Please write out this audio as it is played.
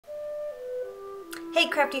Hey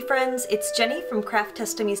crafty friends, it's Jenny from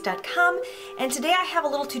crafttestdummies.com, and today I have a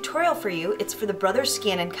little tutorial for you. It's for the Brothers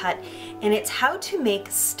Scan and Cut, and it's how to make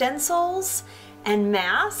stencils and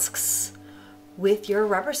masks with your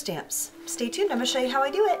rubber stamps. Stay tuned, I'm going to show you how I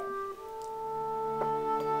do it.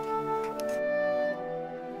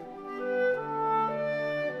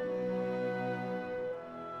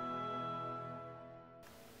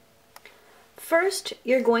 First,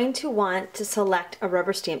 you're going to want to select a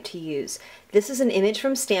rubber stamp to use. This is an image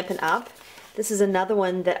from Stampin Up. This is another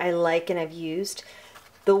one that I like and I've used.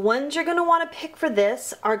 The ones you're going to want to pick for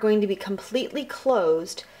this are going to be completely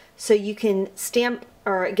closed so you can stamp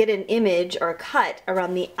or get an image or a cut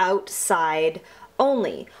around the outside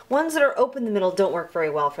only. Ones that are open in the middle don't work very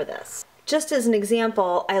well for this. Just as an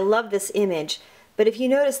example, I love this image, but if you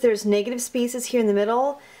notice there's negative spaces here in the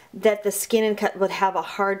middle that the Scan and Cut would have a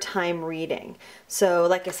hard time reading. So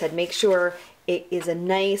like I said, make sure it is a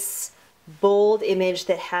nice bold image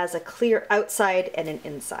that has a clear outside and an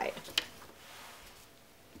inside.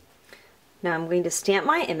 Now I'm going to stamp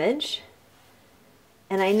my image,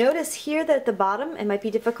 and I notice here that at the bottom, it might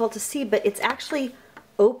be difficult to see, but it's actually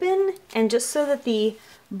open, and just so that the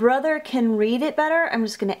brother can read it better, I'm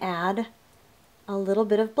just going to add a little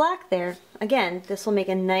bit of black there. Again, this will make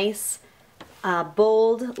a nice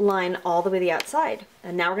bold line all the way to the outside.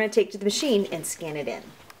 And now we're going to take it to the machine and scan it in.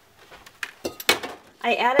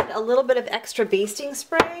 I added a little bit of extra basting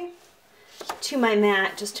spray to my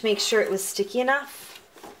mat just to make sure it was sticky enough.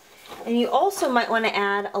 And you also might want to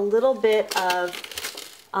add a little bit of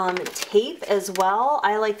tape as well.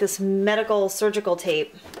 I like this medical surgical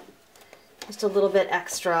tape. Just a little bit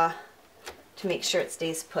extra to make sure it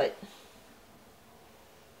stays put.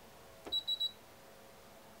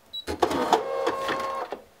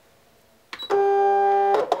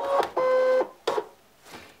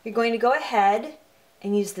 You're going to go ahead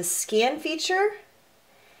and use the scan feature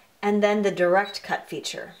and then the direct cut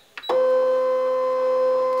feature.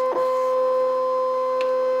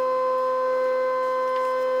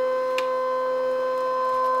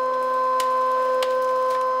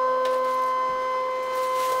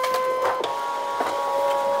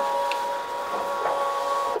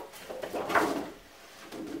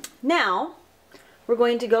 Now we're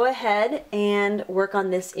going to go ahead and work on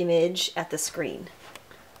this image at the screen.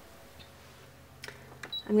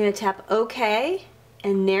 I'm going to tap OK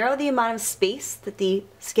and narrow the amount of space that the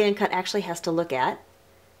Scan and Cut actually has to look at.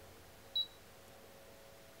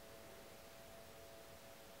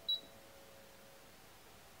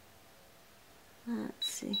 Let's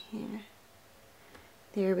see here.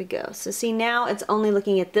 There we go. So see, now it's only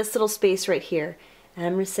looking at this little space right here. And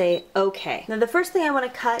I'm going to say OK. Now the first thing I want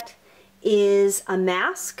to cut is a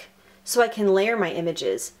mask so I can layer my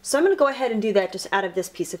images. So I'm going to go ahead and do that just out of this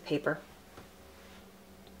piece of paper.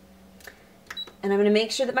 And I'm going to make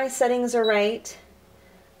sure that my settings are right.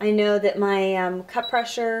 I know that my cut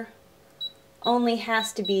pressure only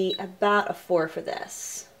has to be about a 4 for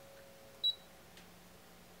this.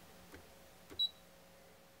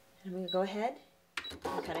 And I'm going to go ahead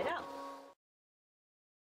and cut it out.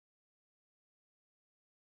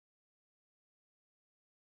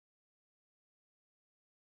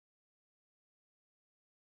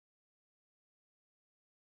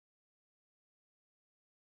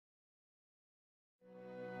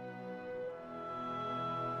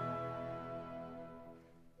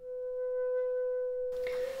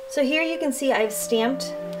 So here you can see I've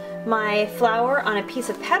stamped my flower on a piece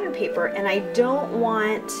of pattern paper, and I don't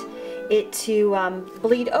want it to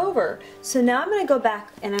bleed over. So now I'm going to go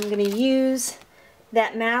back and I'm going to use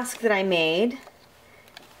that mask that I made,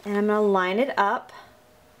 and I'm going to line it up.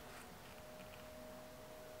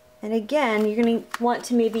 And again, you're going to want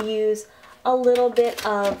to maybe use a little bit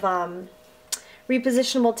of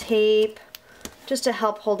repositionable tape just to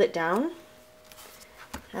help hold it down.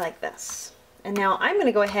 I like this. And now I'm going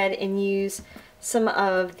to go ahead and use some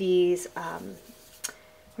of these, what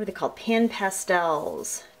are they called, pan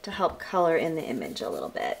pastels, to help color in the image a little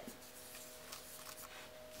bit.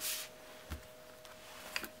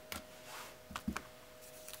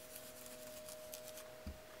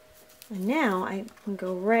 And now I can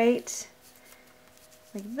go right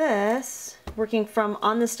like this, working from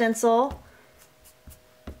on the stencil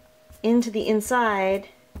into the inside.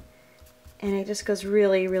 And it just goes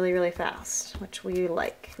really, really, really fast, which we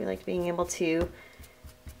like. We like being able to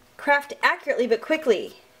craft accurately but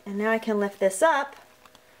quickly. And now I can lift this up,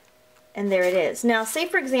 and there it is. Now, say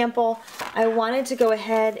for example, I wanted to go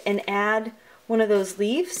ahead and add one of those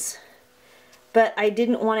leaves, but I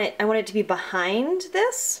didn't want it, I want it to be behind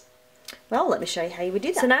this. Well, let me show you how you would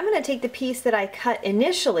do that. So now I'm going to take the piece that I cut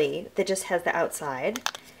initially that just has the outside,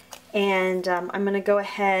 And I'm going to go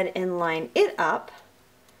ahead and line it up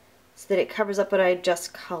so that it covers up what I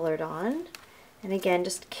just colored on. And again,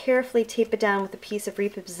 just carefully tape it down with a piece of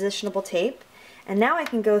repositionable tape. And now I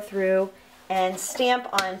can go through and stamp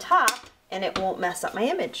on top and it won't mess up my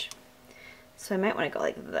image. So I might want to go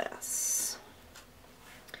like this.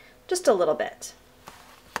 Just a little bit.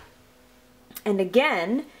 And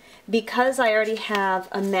again, because I already have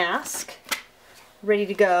a mask ready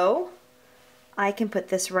to go, I can put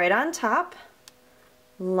this right on top,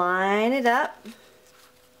 line it up,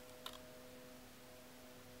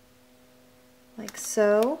 like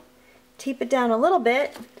so, tape it down a little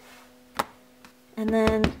bit, and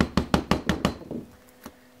then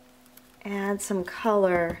add some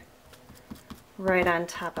color right on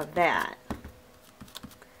top of that.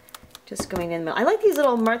 Just going in the middle. I like these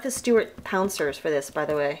little Martha Stewart pouncers for this, by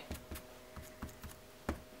the way.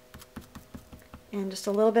 And just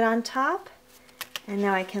a little bit on top. And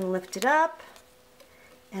now I can lift it up.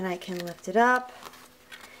 And I can lift it up.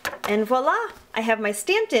 And voila! I have my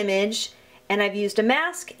stamped image, and I've used a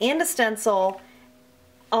mask and a stencil,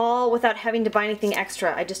 all without having to buy anything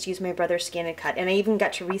extra. I just used my brother's Scan and Cut. And I even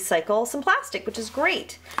got to recycle some plastic, which is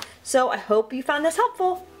great. So I hope you found this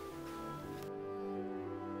helpful.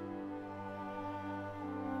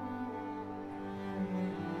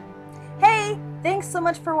 Hey, thanks so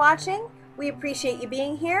much for watching. We appreciate you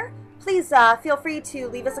being here. Please feel free to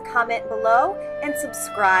leave us a comment below and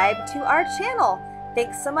subscribe to our channel.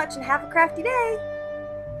 Thanks so much and have a crafty day.